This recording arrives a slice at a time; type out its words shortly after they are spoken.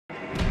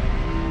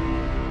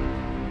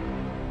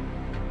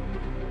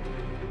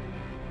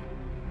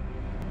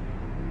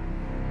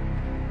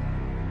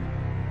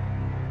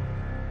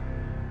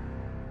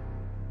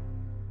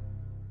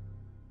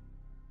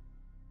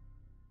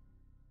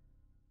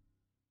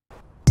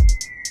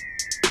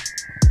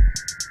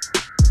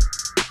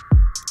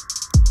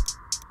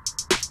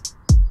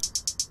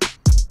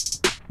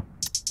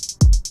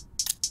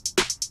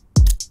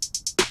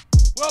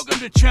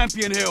them to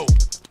Champion Hill.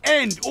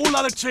 End all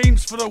other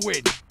teams for the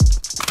win.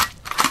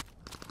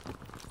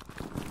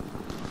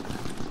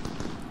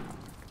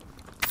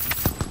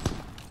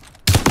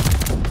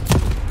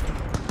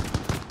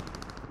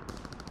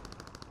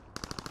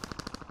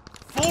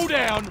 Fall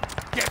down,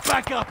 get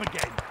back up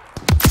again.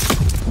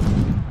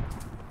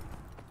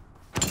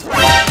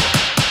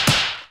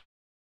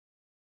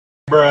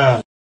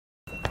 Bruh.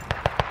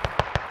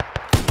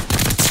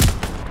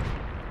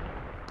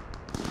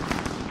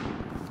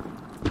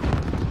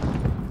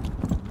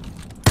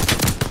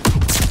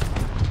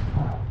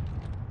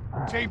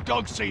 Team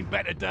Dog's seen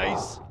better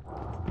days.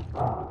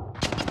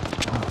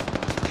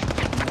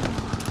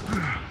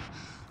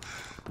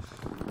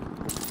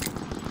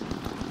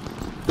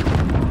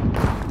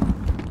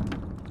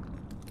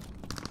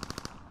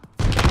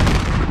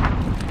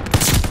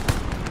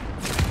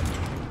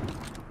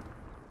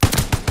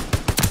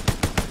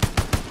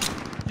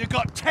 You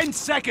got 10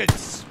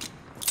 seconds.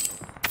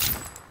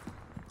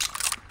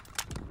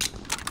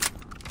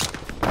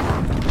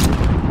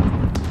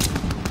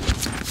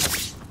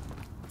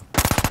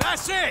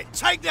 That's it!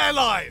 Take their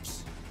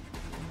lives!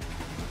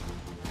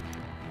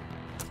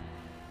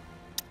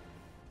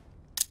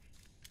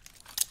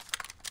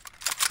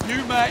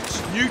 New match,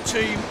 new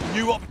team,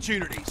 new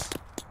opportunities.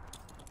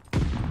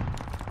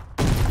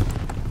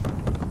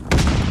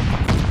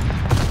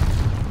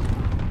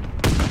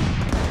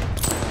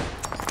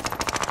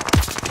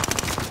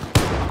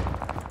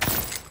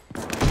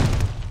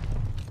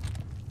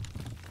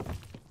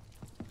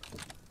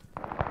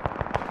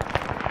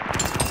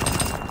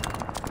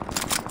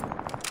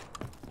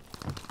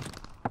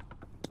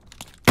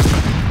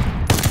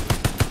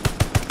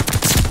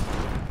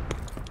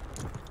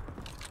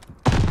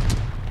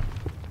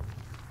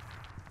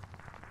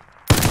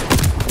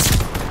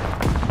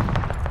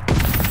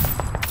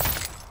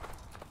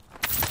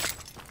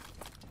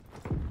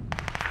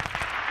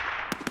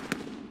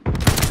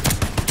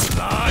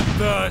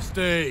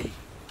 Bloodthirsty!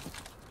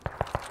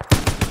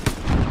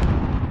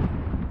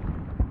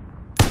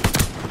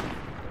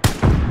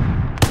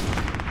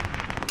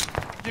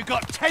 You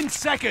got 10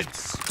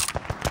 seconds!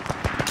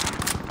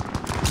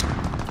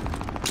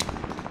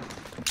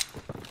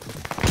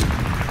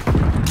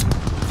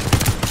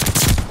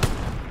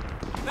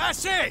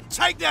 That's it!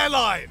 Take their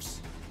lives!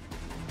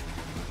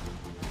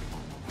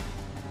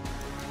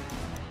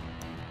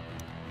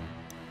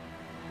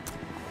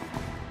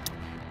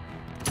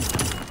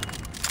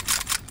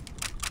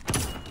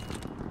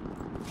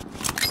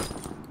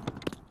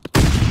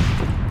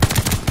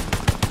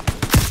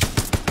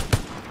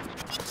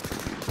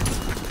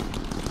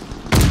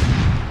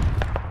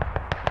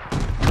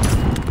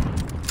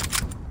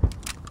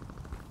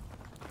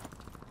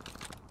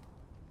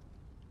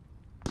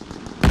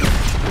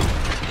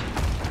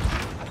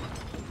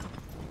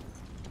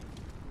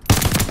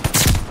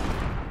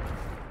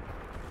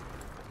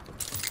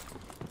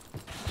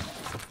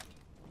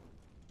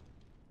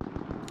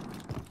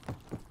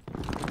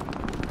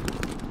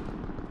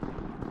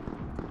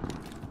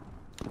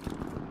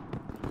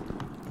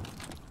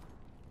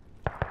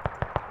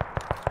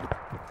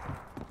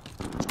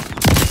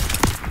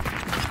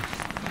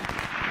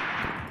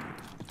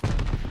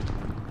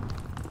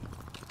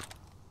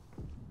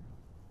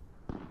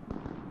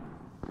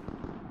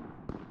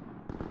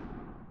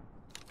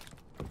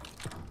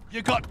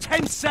 You got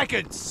 10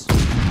 seconds!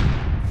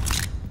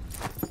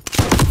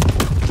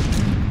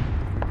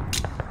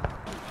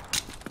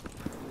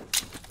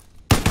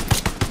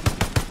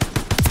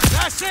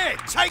 That's it!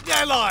 Take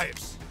their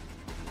lives!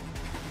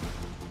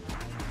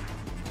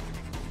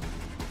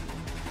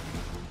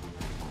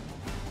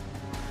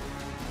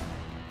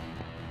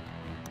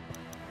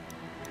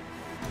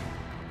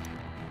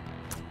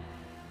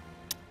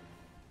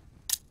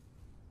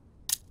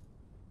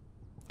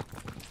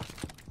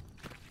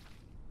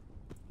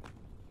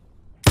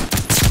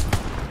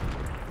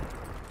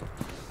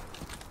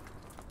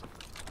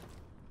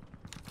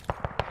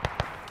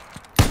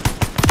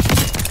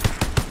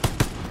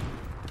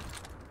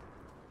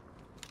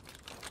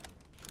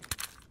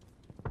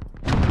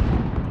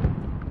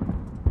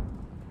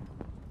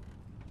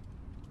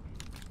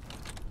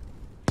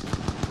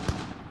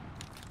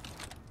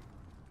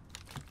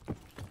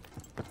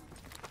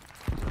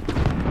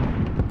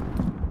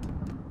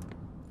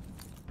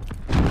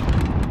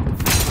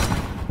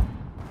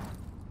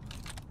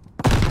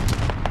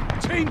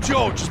 Team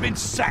George has been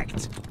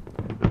sacked.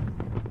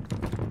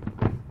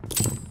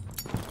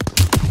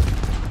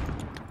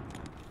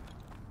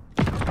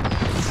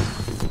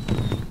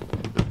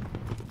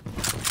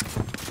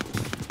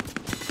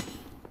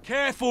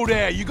 Careful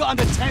there, you got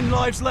under 10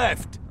 lives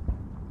left.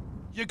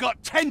 You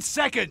got 10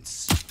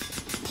 seconds.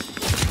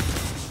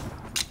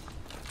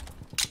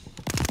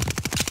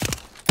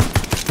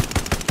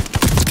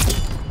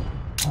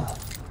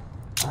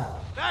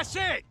 That's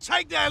it,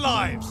 take their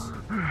lives.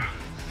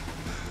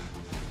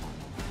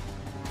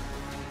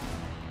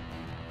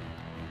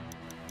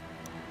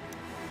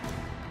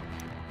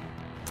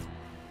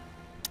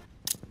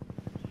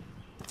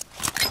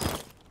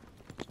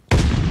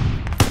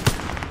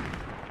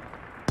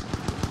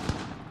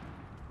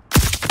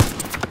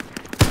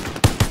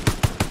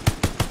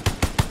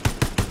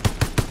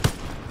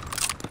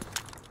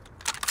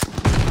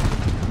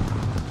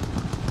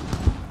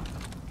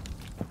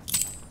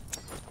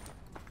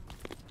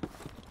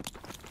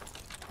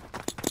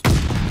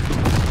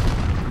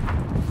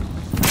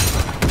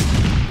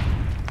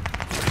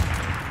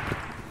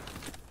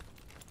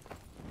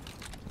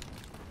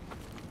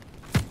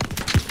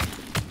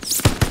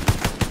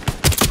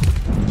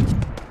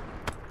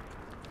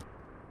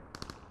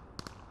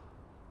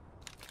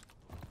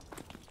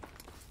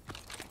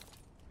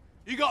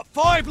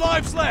 5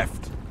 lives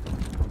left!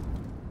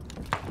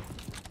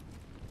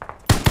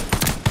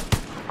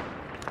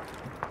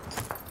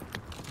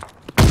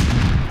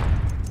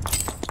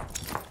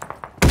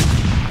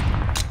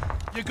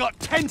 You got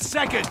 10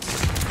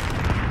 seconds!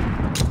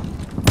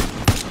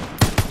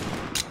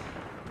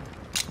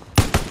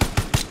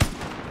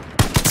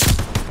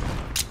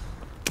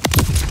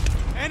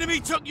 Enemy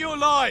took your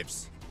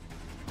lives!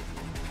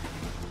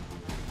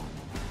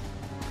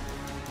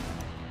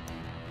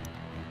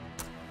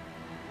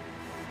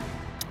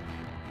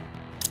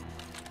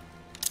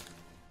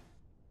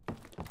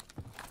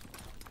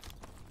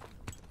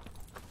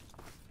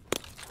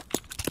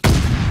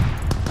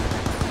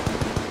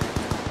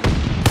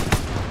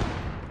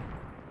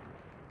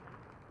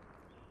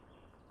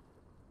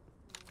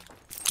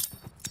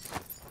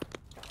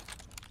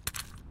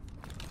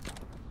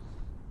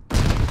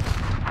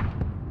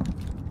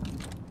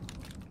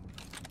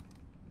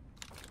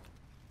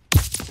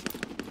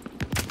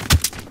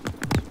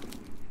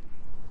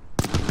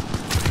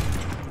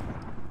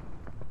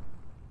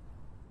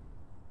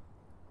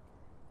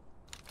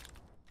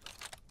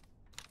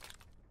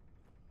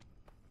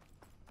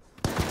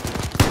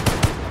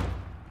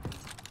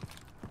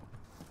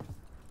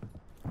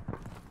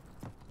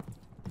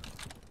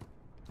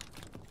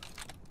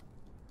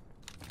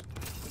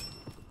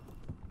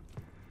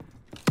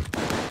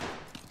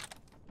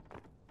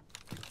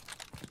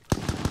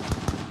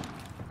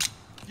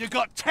 You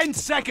got 10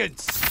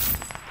 seconds!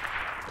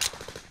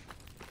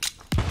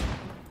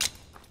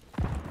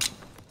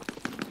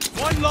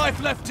 One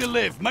life left to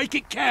live. Make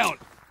it count.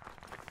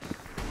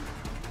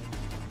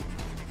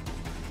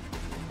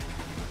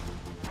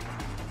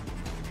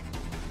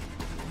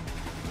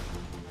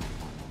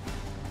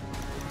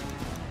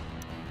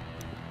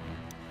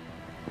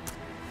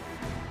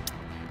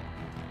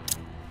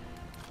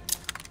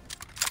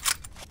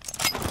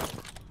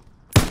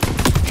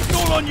 It's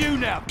all on you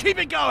now. Keep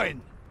it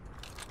going.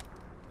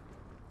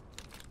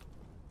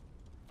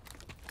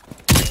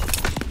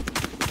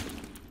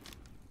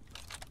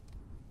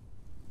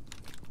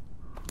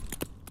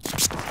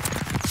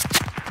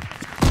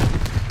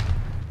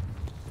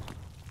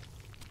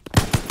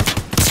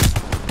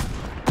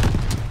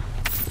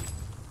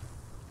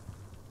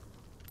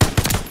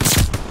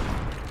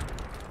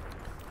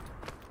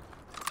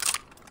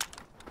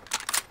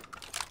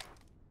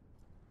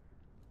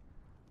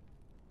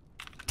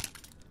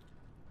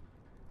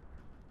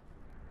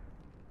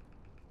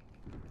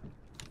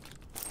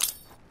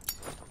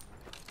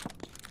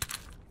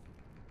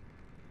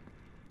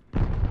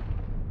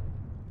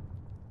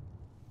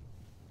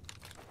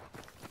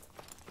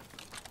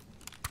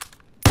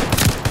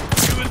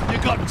 You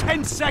got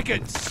 10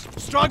 seconds.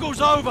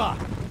 Struggle's over.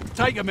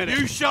 Take a minute.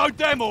 You showed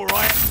them, all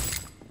right.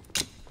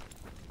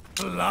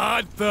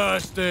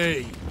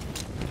 Bloodthirsty.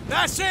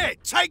 That's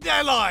it. Take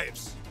their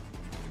lives.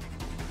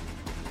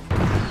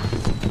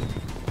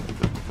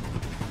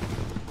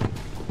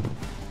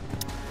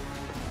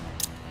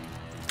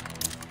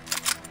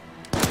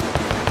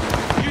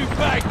 You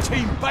bagged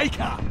Team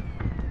Baker.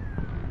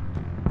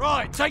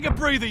 Right, take a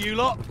breather, you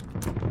lot.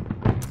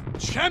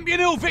 Champion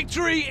Hill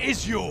victory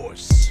is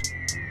yours.